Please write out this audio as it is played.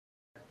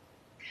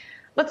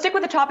Let's stick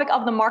with the topic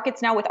of the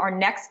markets now with our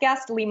next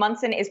guest. Lee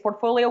Munson is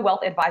Portfolio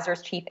Wealth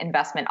Advisors Chief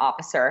Investment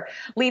Officer.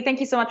 Lee, thank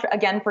you so much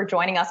again for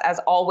joining us as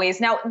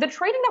always. Now, the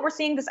trading that we're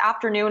seeing this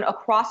afternoon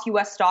across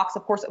U.S. stocks,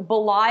 of course,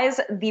 belies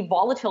the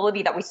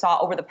volatility that we saw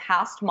over the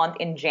past month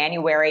in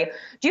January.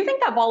 Do you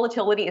think that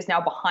volatility is now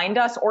behind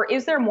us, or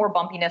is there more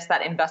bumpiness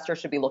that investors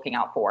should be looking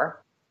out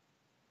for?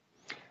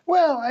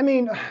 Well,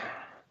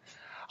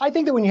 I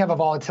think that when you have a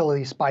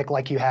volatility spike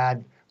like you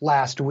had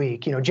last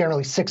week,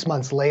 generally 6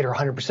 months later,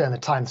 100% of the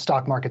time the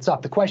stock market's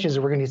up. The question is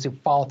if we're going to see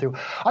follow through.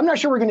 I'm not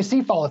sure we're going to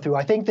see follow through.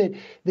 I think that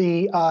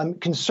the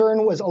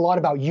concern was a lot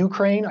about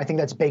Ukraine. I think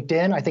that's baked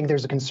in. I think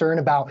there's a concern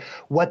about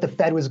what the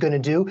Fed was going to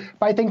do.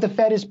 But I think the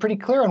Fed is pretty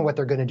clear on what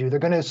they're going to do. They're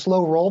going to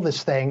slow roll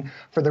this thing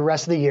for the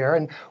rest of the year.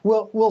 And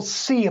we'll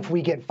see if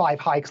we get 5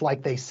 hikes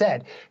like they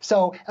said.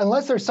 So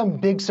unless there's some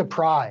big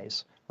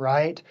surprise,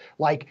 right?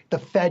 Like the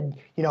Fed,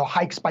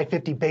 hikes by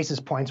 50 basis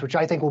points, which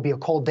I think will be a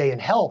cold day in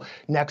hell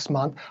next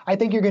month. I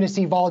think you're going to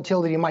see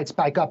volatility might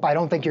spike up. I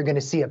don't think you're going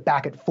to see it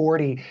back at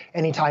 40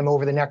 anytime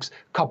over the next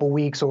couple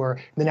weeks or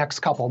the next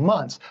couple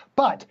months.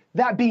 But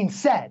that being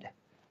said,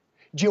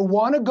 do you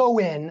want to go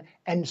in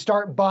and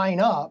start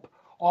buying up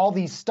all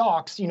these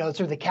stocks, sort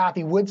of the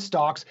Cathie Wood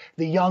stocks,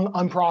 the young,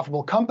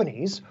 unprofitable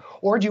companies?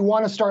 Or do you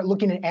want to start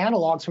looking at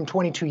analogs from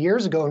 22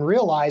 years ago and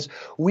realize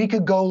we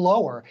could go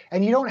lower?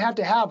 And you don't have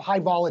to have high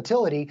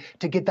volatility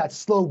to get that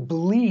slow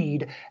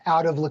bleed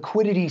out of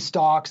liquidity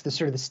stocks, the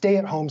sort of the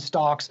stay-at-home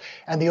stocks,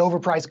 and the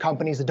overpriced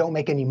companies that don't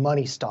make any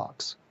money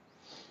stocks.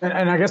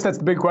 And I guess that's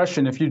the big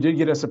question. If you did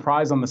get a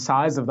surprise on the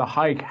size of the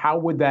hike, how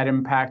would that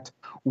impact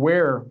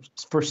where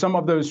for some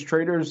of those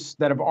traders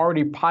that have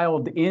already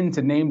piled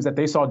into names that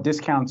they saw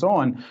discounts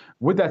on,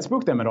 would that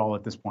spook them at all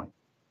at this point?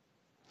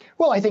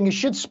 Well, I think it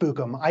should spook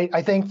them.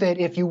 I think that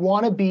if you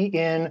want to be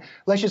in,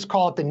 let's just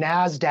call it the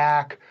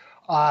NASDAQ,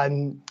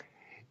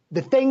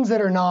 the things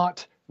that are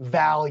not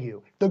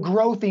value, the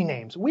growthy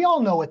names, we all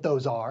know what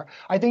those are.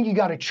 I think you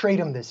got to trade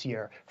them this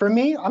year. For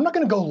me, I'm not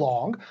going to go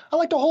long. I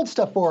like to hold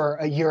stuff for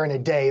a year and a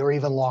day or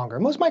even longer.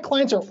 Most of my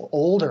clients are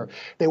older.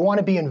 They want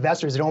to be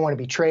investors. They don't want to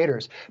be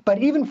traders. But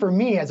even for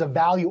me as a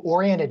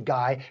value-oriented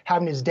guy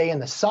having his day in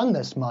the sun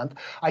this month,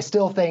 I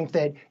still think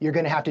that you're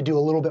going to have to do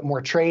a little bit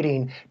more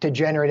trading to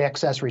generate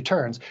excess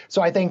returns.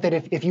 So I think that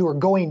if you were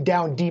going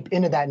down deep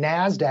into that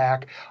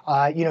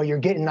NASDAQ, you're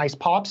getting nice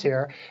pops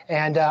here.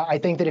 And I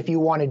think that if you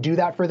want to do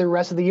that for the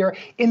rest of the year,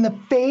 in the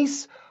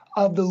face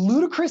of the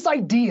ludicrous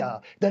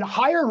idea that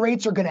higher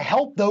rates are going to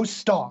help those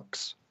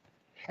stocks.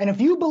 And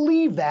if you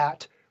believe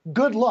that,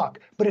 good luck.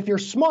 But if you're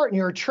smart and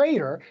you're a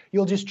trader,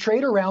 you'll just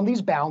trade around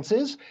these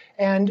bounces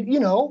and,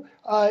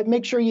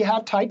 make sure you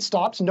have tight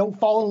stops and don't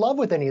fall in love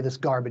with any of this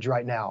garbage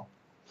right now.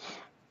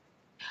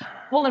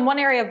 Well, in one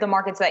area of the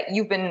markets that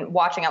you've been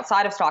watching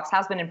outside of stocks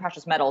has been in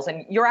precious metals.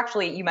 And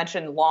you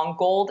mentioned long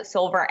gold,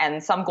 silver,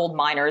 and some gold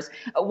miners.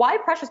 Why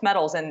precious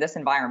metals in this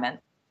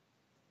environment?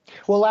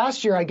 Well,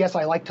 last year, I guess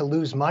I like to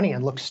lose money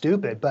and look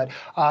stupid, but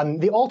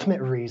the ultimate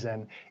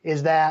reason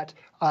is that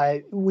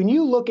when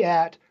you look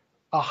at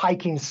a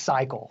hiking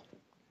cycle,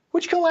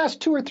 which can last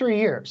 2 or 3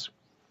 years,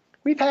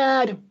 we've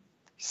had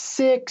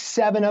 6,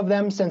 7 of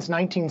them since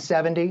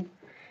 1970.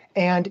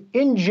 And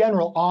in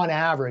general, on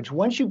average,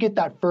 once you get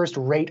that first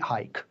rate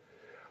hike,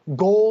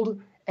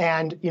 gold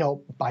and,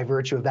 by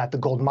virtue of that, the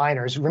gold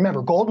miners,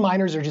 remember, gold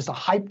miners are just a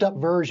hyped up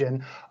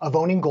version of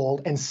owning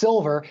gold, and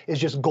silver is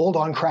just gold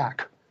on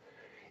crack.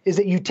 Is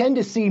that you tend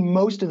to see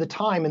most of the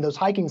time in those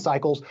hiking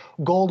cycles,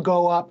 gold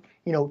go up,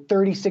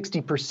 30,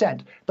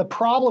 60%. The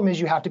problem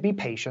is you have to be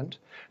patient.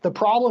 The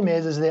problem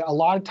is that a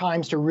lot of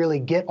times to really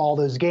get all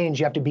those gains,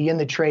 you have to be in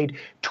the trade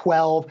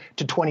 12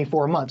 to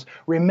 24 months.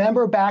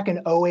 Remember back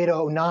in 08,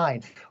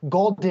 09,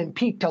 gold didn't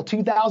peak till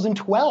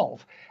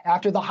 2012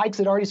 after the hikes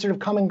had already sort of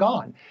come and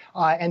gone.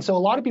 And so a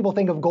lot of people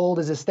think of gold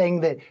as this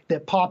thing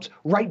that pops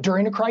right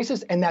during a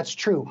crisis, and that's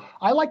true.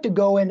 I like to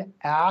go in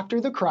after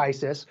the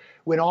crisis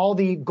when all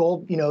the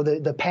gold,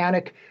 the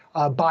panic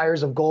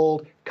buyers of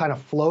gold kind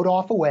of float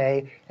off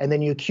away, and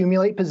then you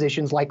accumulate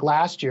positions like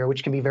last year,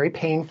 which can be very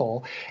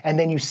painful, and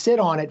then you sit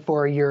on it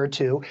for a year or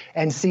two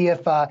and see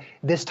if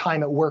this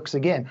time it works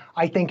again.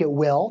 I think it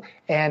will,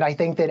 and I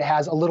think that it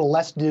has a little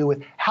less to do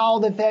with how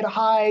the Fed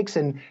hikes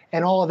and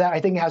all of that. I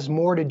think it has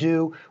more to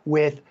do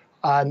with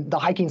the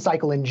hiking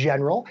cycle in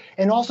general,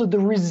 and also the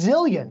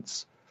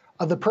resilience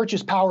of the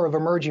purchase power of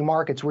emerging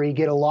markets where you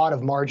get a lot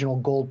of marginal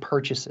gold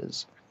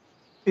purchases.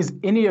 Is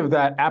any of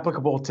that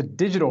applicable to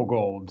digital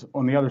gold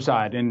on the other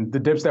side? And the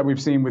dips that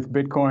we've seen with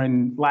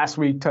Bitcoin last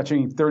week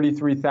touching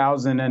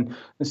 33,000 and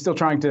still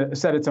trying to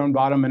set its own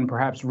bottom and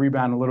perhaps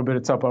rebound a little bit.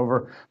 It's up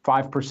over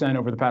 5%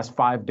 over the past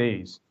 5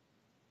 days.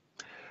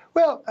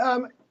 Well,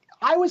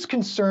 I was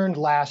concerned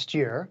last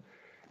year,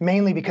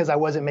 mainly because I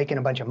wasn't making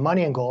a bunch of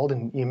money in gold,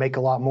 and you make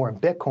a lot more in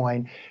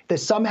Bitcoin, that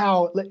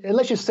somehow,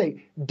 let's just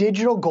say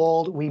digital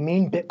gold, we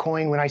mean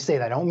Bitcoin when I say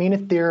that. I don't mean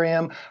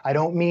Ethereum, I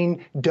don't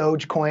mean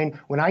Dogecoin.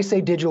 When I say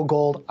digital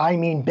gold, I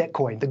mean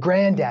Bitcoin, the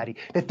granddaddy,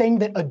 the thing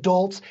that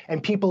adults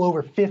and people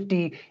over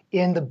 50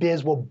 in the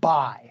biz will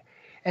buy.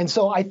 And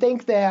so I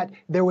think that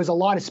there was a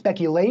lot of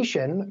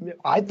speculation.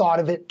 I thought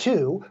of it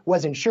too,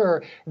 wasn't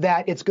sure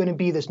that it's going to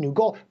be this new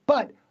goal.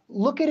 But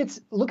look at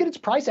its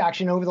price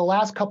action over the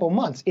last couple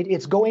months.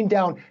 It's going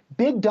down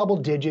big double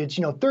digits,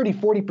 30,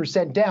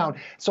 40% down.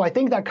 So I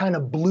think that kind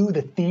of blew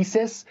the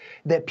thesis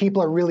that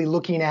people are really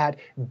looking at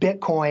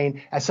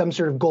Bitcoin as some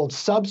sort of gold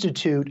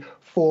substitute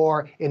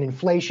for an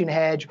inflation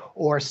hedge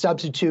or a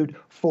substitute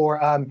for,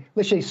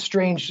 let's say,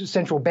 strange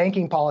central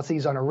banking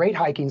policies on a rate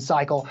hiking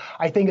cycle.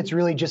 I think it's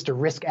really just a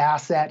risk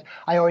asset.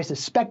 I always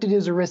suspected it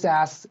as a risk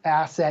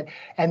asset,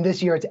 and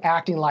this year it's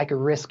acting like a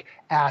risk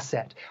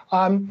asset.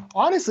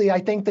 Honestly, I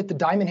think that the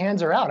diamond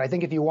hands are out. I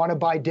think if you want to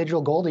buy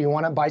digital gold or you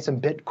want to buy some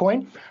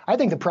Bitcoin, I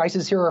think the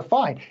prices here are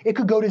fine. It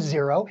could go to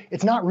zero.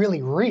 It's not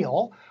really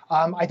real.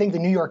 I think the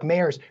New York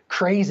mayor's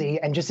crazy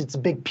and just it's a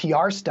big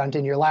PR stunt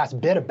in your last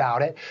bit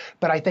about it.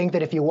 But I think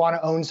that if you want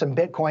to own some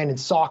Bitcoin and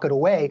sock it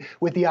away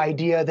with the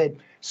idea that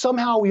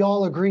somehow we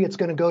all agree it's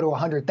going to go to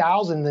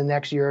 100,000 in the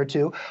next year or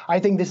two, I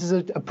think this is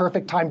a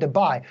perfect time to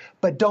buy.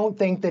 But don't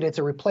think that it's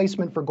a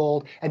replacement for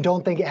gold, and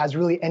don't think it has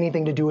really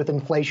anything to do with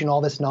inflation,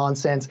 all this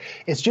nonsense.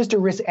 It's just a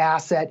risk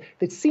asset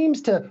that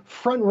seems to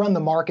front run the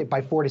market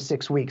by 4 to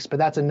 6 weeks, but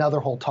that's another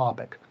whole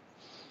topic.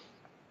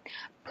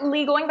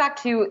 Lee, going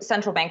back to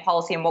central bank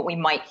policy and what we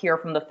might hear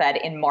from the Fed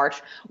in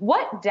March,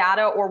 what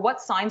data or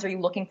what signs are you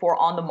looking for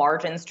on the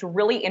margins to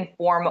really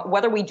inform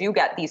whether we do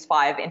get these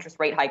 5 interest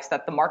rate hikes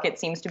that the market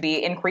seems to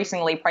be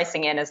increasingly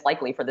pricing in as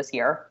likely for this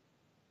year?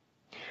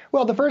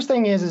 Well, the first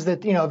thing is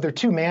that, there are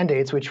 2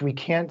 mandates, which we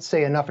can't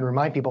say enough and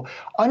remind people.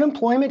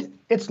 Unemployment,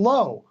 it's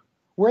low.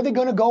 Where are they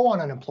going to go on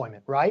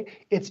unemployment, right?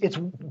 It's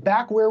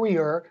back where we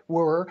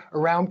were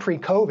around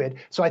pre-COVID.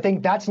 So I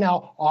think that's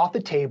now off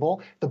the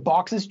table. The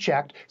box is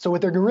checked. So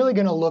what they're really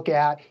going to look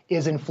at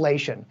is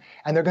inflation.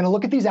 And they're going to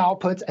look at these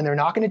outputs, and they're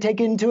not going to take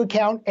into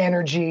account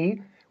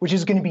energy, which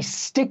is going to be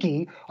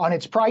sticky on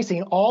its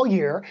pricing all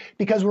year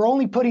because we're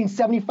only putting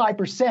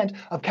 75%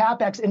 of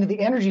CapEx into the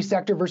energy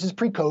sector versus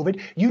pre-COVID.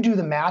 You do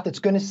the math, it's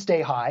going to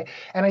stay high.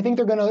 And I think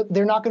they're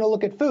not going to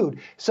look at food.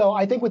 So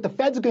I think what the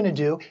Fed's going to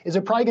do is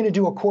they're probably going to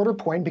do a quarter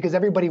point because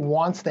everybody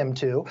wants them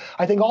to.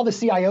 I think all the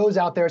CIOs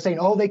out there are saying,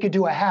 oh, they could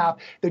do a half.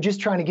 They're just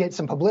trying to get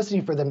some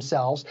publicity for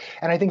themselves.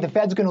 And I think the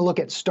Fed's going to look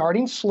at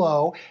starting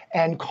slow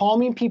and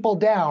calming people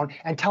down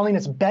and telling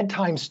us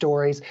bedtime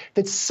stories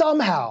that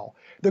somehow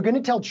they're going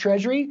to tell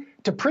Treasury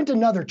to print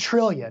another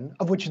trillion,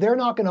 of which they're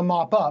not going to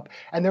mop up,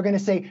 and they're going to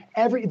say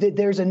that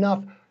there's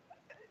enough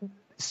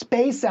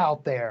space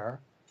out there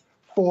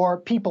for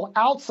people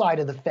outside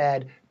of the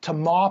Fed to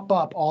mop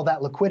up all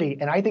that liquidity.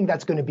 And I think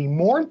that's going to be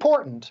more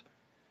important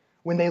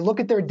when they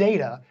look at their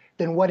data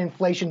than what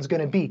inflation is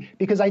going to be.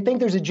 Because I think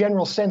there's a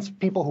general sense of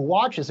people who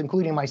watch this,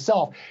 including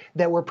myself,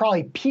 that we're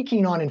probably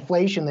peaking on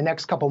inflation the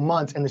next couple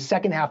months, and the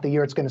second half of the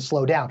year it's going to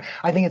slow down.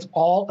 I think it's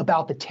all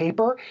about the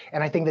taper,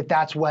 and I think that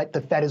that's what the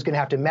Fed is going to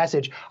have to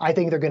message. I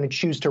think they're going to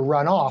choose to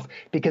run off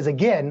because,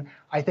 again,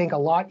 I think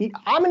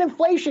I'm an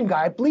inflation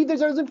guy. I believe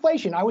there's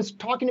inflation. I was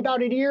talking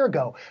about it a year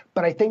ago,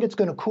 but I think it's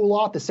going to cool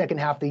off the second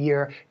half of the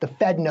year. The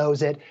Fed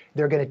knows it.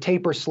 They're going to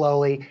taper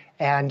slowly,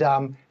 and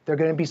there are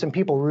going to be some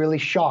people really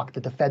shocked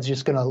that the Fed's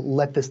just going to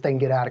let this thing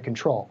get out of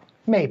control.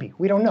 Maybe.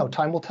 We don't know.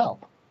 Time will tell.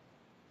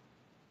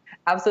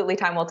 Absolutely,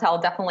 time will tell.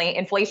 Definitely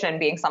inflation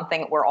being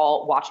something we're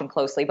all watching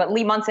closely. But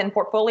Lee Munson,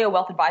 Portfolio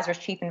Wealth Advisors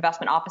Chief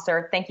Investment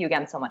Officer, thank you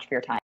again so much for your time.